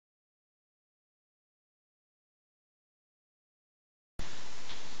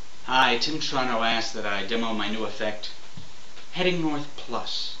Hi, Tim Toronto asked that I demo my new effect, Heading North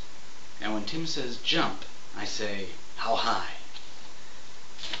Plus. And when Tim says jump, I say, how high?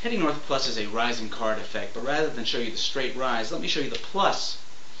 Heading North Plus is a rising card effect, but rather than show you the straight rise, let me show you the plus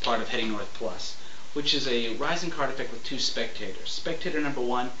part of Heading North Plus, which is a rising card effect with two spectators. Spectator number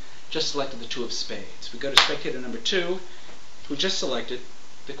one just selected the two of spades. We go to spectator number two, who just selected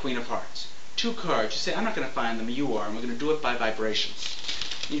the Queen of Hearts. Two cards. You say, I'm not going to find them, you are, and we're going to do it by vibrations.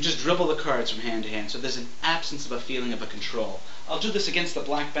 You just dribble the cards from hand to hand, so there's an absence of a feeling of a control. I'll do this against the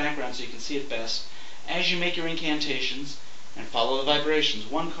black background so you can see it best. As you make your incantations and follow the vibrations,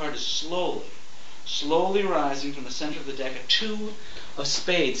 one card is slowly rising from the center of the deck. A two of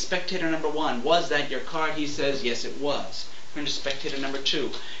spades. Spectator number one, was that your card? He says, yes, it was. Turn to spectator number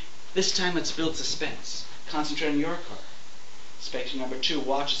two. This time let's build suspense. Concentrate on your card. Spectator number two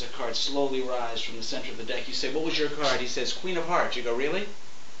watches a card slowly rise from the center of the deck. You say, what was your card? He says, Queen of Hearts. You go, really?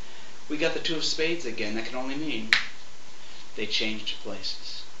 We got the two of spades again. That can only mean they changed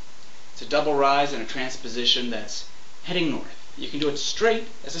places. It's a double rise and a transposition that's heading north. You can do it straight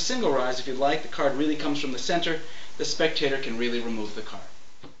as a single rise if you'd like. The card really comes from the center. The spectator can really remove the card.